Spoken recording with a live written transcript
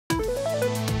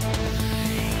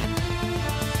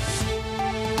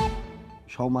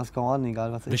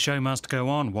The show must go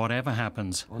on, whatever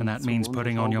happens, and that means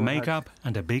putting on your makeup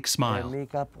and a big smile.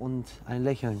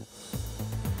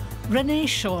 René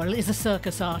Scholl is a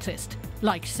circus artist,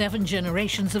 like 7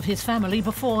 generations of his family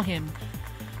before him.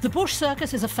 The Bush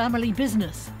Circus is a family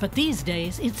business, but these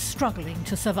days it's struggling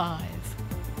to survive.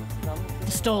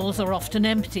 The stalls are often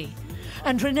empty,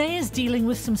 and René is dealing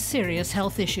with some serious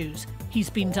health issues. He's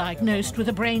been diagnosed with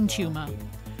a brain tumour.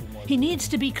 He needs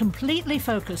to be completely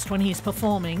focused when he's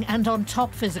performing and on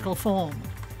top physical form.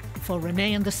 For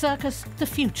René and the circus, the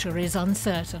future is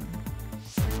uncertain.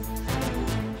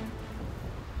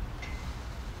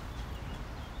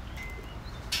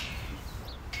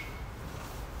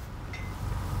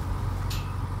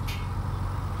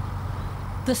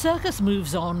 The circus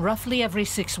moves on roughly every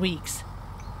 6 weeks.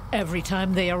 Every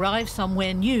time they arrive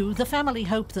somewhere new, the family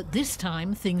hope that this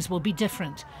time things will be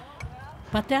different.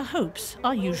 But their hopes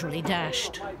are usually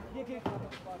dashed.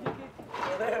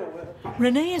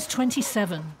 René is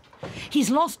 27. He's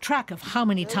lost track of how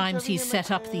many times he's set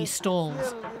up these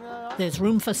stalls. There's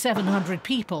room for 700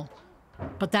 people,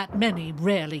 but that many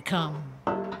rarely come.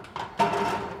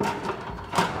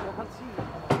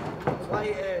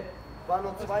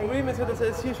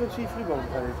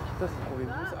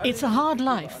 It's a hard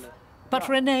life, but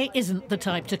René isn't the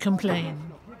type to complain.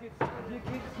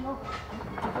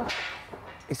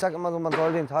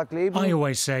 I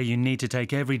always say you need to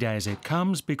take every day as it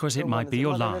comes because it might be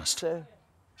your last.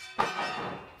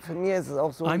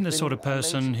 I'm the sort of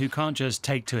person who can't just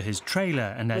take to his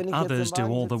trailer and let others do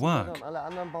all the work.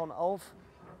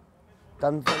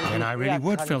 Then I really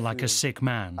would feel like a sick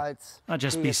man. I'd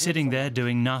just be sitting there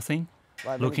doing nothing,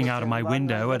 looking out of my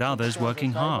window at others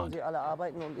working hard.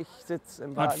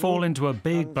 I'd fall into a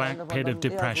big black pit of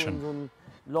depression.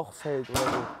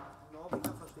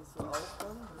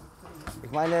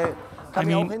 I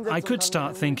mean, I could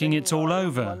start thinking it's all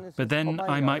over, but then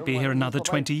I might be here another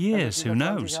 20 years, who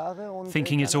knows?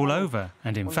 Thinking it's all over,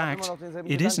 and in fact,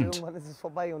 it isn't.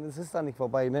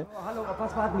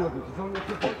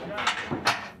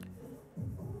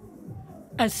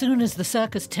 As soon as the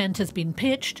circus tent has been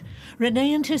pitched,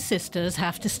 René and his sisters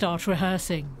have to start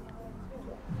rehearsing.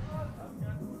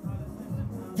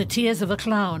 The tears of a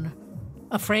clown,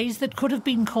 a phrase that could have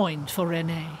been coined for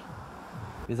René.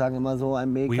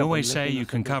 We always say you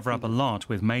can cover up a lot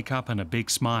with makeup and a big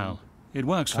smile. It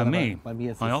works for me.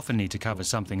 I often need to cover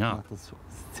something up.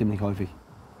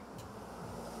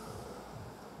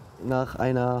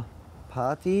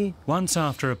 Once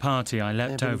after a party, I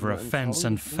leapt over a fence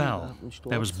and fell.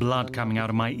 There was blood coming out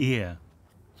of my ear.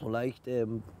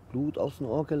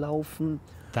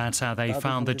 That's how they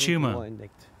found the tumour.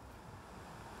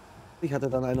 I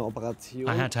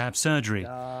had to have surgery,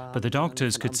 but the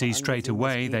doctors could see straight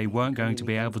away they weren't going to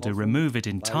be able to remove it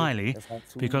entirely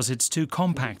because it's too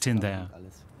compact in there.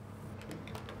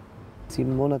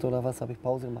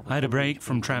 I had a break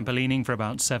from trampolining for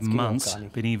about 7 months,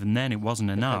 but even then it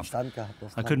wasn't enough.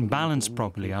 I couldn't balance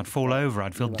properly, I'd fall over,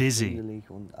 I'd feel dizzy.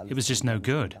 It was just no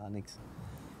good.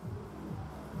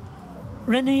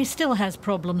 René still has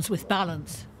problems with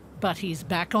balance, but he's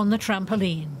back on the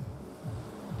trampoline.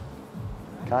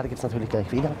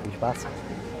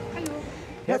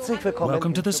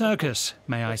 Welcome to the circus.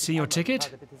 May I see your ticket?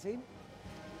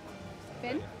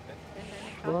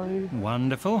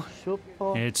 Wonderful.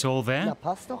 It's all there.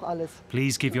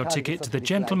 Please give your ticket to the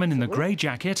gentleman in the grey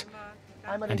jacket,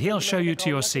 and he'll show you to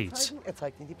your seats.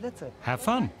 Have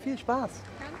fun.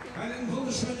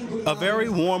 A very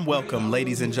warm welcome,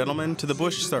 ladies and gentlemen, to the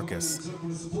Bush Circus.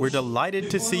 We're delighted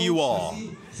to see you all.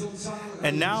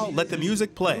 And now let the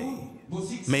music play.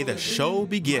 May the show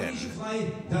begin.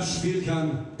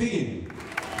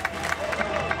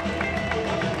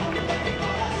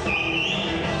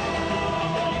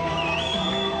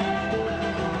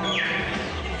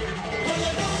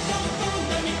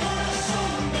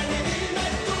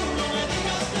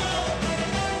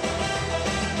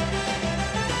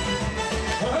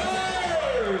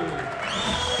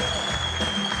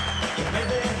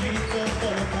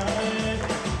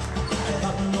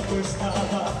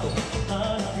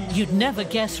 You'd never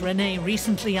guess René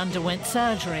recently underwent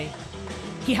surgery.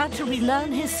 He had to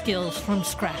relearn his skills from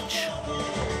scratch.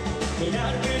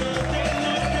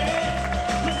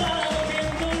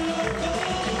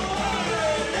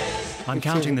 I'm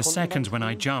counting the seconds when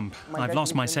I jump. I've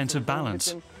lost my sense of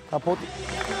balance.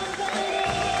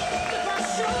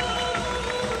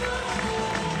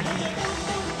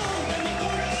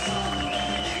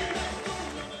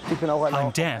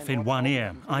 I'm deaf in one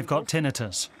ear. I've got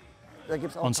tinnitus.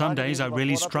 On some days I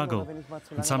really struggle,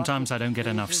 and sometimes I don't get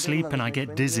enough sleep and I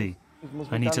get dizzy.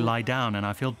 I need to lie down and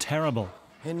I feel terrible.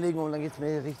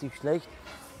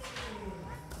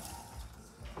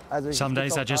 Some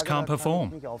days I just can't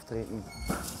perform.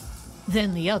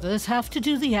 Then the others have to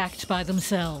do the act by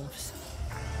themselves.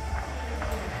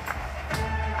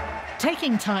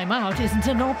 Taking time out isn't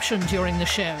an option during the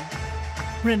show.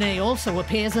 René also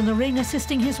appears in the ring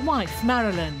assisting his wife,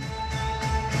 Marilyn.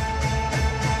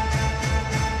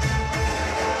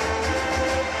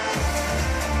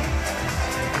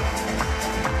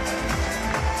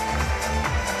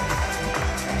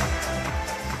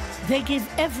 They give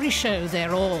every show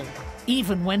their all,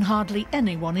 even when hardly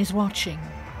anyone is watching.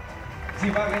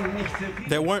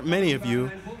 There weren't many of you,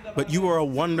 but you were a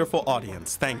wonderful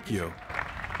audience. Thank you.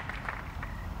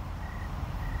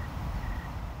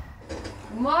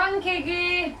 Morgen,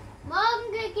 Kiki.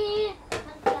 Morgen, Kiki.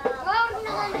 Morgen,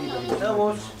 René.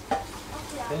 Servus.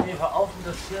 Wenn wir veraufen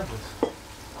das Circus.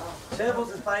 Servus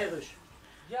ist bayerisch.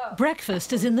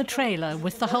 Breakfast is in the trailer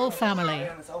with the whole family,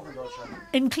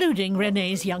 including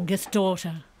René's youngest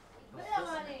daughter.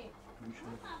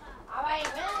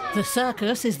 The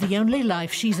circus is the only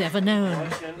life she's ever known.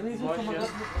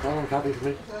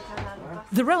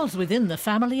 The roles within the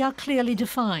family are clearly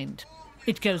defined.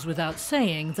 It goes without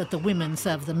saying that the women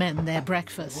serve the men their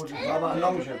breakfast.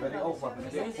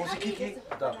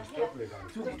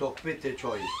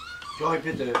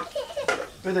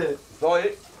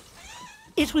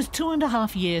 It was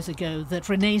 2.5 years ago that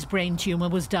René's brain tumour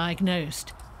was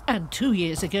diagnosed, and 2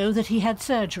 years ago that he had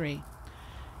surgery.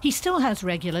 He still has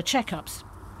regular checkups.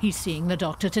 He's seeing the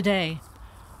doctor today.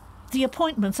 The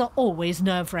appointments are always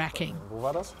nerve-wracking.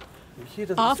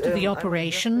 After the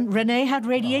operation, René had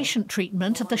radiation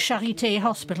treatment at the Charité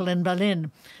hospital in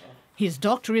Berlin. His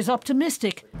doctor is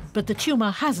optimistic, but the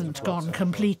tumour hasn't gone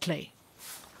completely.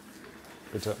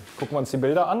 Bitte gucken wir uns die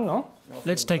Bilder an, ne?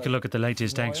 Let's take a look at the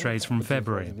latest X-rays from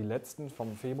February. Die letzten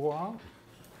vom Februar.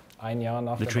 Ein Jahr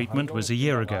nach The treatment was a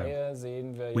year ago.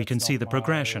 We can see the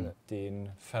progression. Den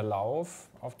Verlauf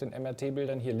auf den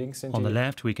MRT-Bildern. Hier links sind On the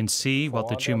left, we can see what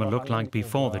the tumour looked like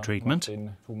before the treatment.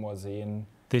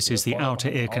 This is the outer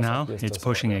ear canal. It's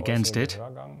pushing against it.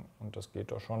 Und das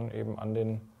geht doch schon eben an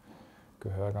den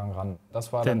Gehörgang ran.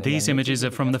 Then these images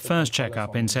are from the first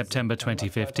checkup in September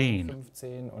 2015.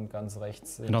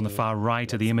 And on the far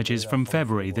right are the images from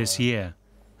February this year,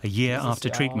 a year after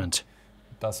treatment.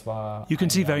 You can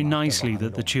see very nicely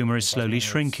that the tumour is slowly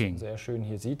shrinking. Sehr schön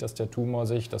hier sieht, dass der Tumor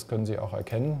sich, das können Sie auch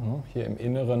erkennen, hier im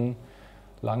Inneren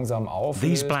langsam auflöst.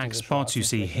 These black spots you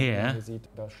see here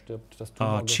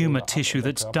are tumour tissue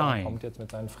that's dying,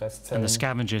 and the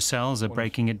scavenger cells are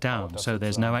breaking it down, so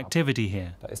there's no activity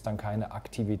here.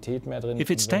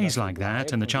 If it stays like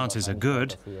that, and the chances are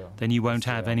good, then you won't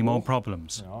have any more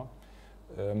problems.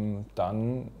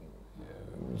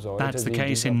 That's the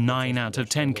case in 9 out of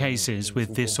 10 cases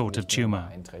with this sort of tumour.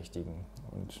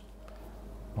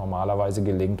 Normalerweise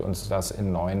gelingt uns das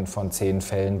in 9 von 10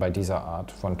 Fällen bei dieser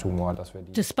Art von Tumor, dass wir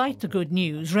Despite the good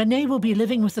news, René will be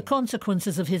living with the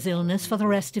consequences of his illness for the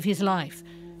rest of his life.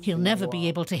 He'll never be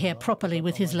able to hear properly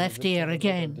with his left ear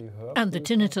again, and the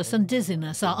tinnitus and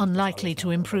dizziness are unlikely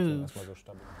to improve.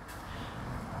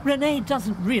 René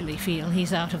doesn't really feel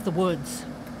he's out of the woods.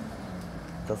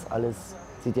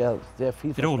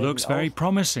 It all looks very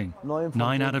promising.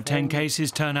 9 out of 10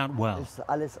 cases turn out well.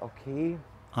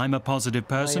 I'm a positive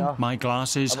person, my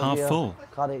glass is half full.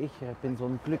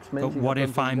 But what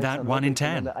if I'm that 1 in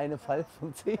 10?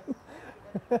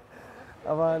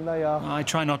 I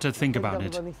try not to think about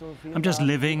it. I'm just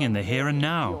living in the here and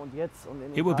now.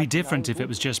 It would be different if it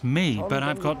was just me, but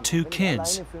I've got 2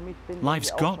 kids.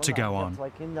 Life's got to go on.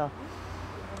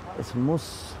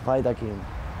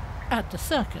 At the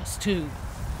circus, too.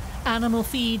 Animal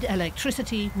feed,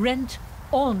 electricity, rent,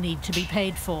 all need to be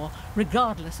paid for,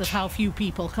 regardless of how few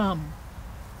people come.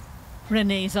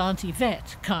 René's Aunt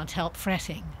Yvette can't help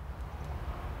fretting.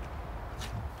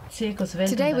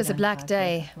 Today was a black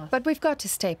day, but we've got to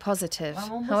stay positive,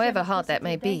 however hard that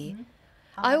may be.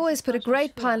 I always put a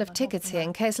great pile of tickets here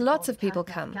in case lots of people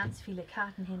come.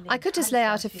 I could just lay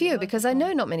out a few because I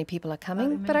know not many people are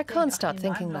coming, but I can't start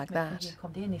thinking like that.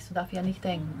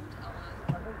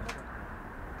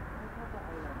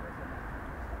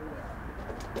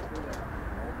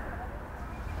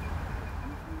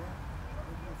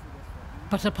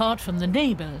 But apart from the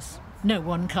neighbours, no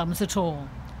one comes at all.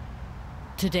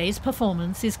 Today's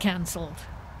performance is cancelled.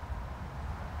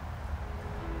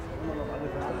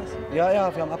 Ja,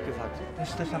 wir haben abgesagt.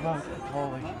 Das ist aber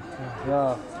traurig.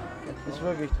 Ja, das ist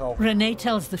wirklich traurig. René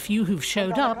tells the few who've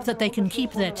showed up that they can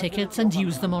keep their tickets and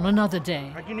use them on another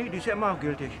day. Die ist ja immer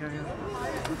gültig.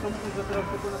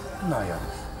 Naja.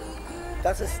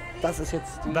 Das ist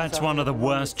jetzt That's one of the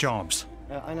worst jobs.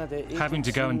 Having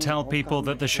to go and tell people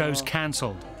that the show's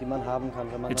cancelled.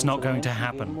 It's not going to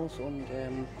happen.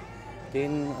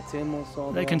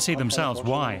 They can see themselves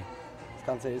why.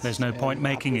 There's no point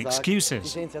making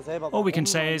excuses. All we can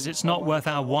say is it's not worth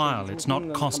our while, it's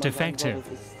not cost effective.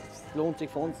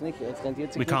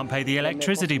 We can't pay the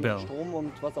electricity bill,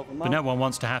 but no one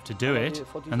wants to have to do it,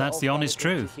 and that's the honest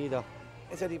truth.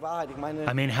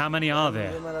 I mean, how many are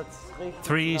there?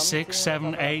 3, 6,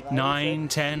 7, 8, 9,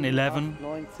 10, 11?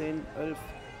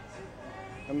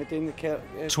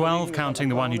 12 counting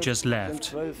the one who just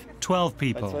left. 12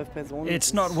 people.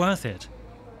 It's not worth it.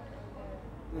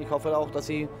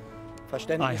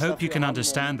 I hope you can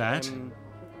understand that,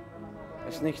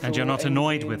 and you're not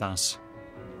annoyed with us.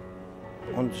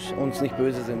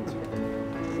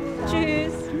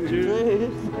 Tschüss.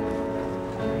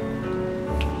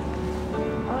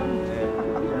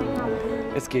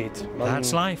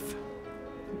 That's life.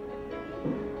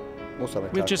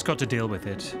 We've just got to deal with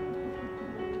it.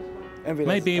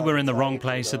 Maybe we're in the wrong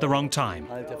place at the wrong time.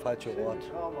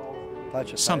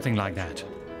 Something like that.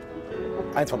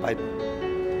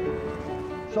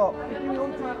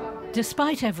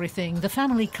 Despite everything, the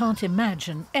family can't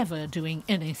imagine ever doing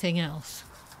anything else.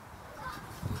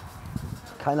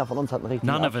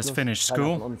 None of us finished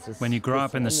school. When you grow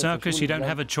up in the circus, you don't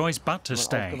have a choice but to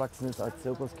stay.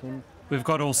 We've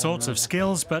got all sorts of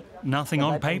skills, but nothing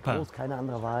on paper.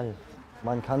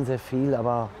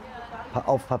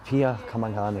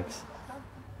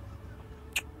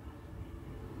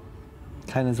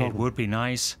 It would be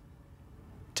nice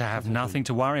to have nothing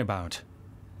to worry about.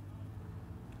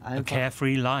 A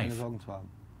carefree life.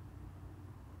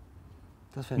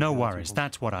 No worries,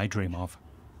 that's what I dream of.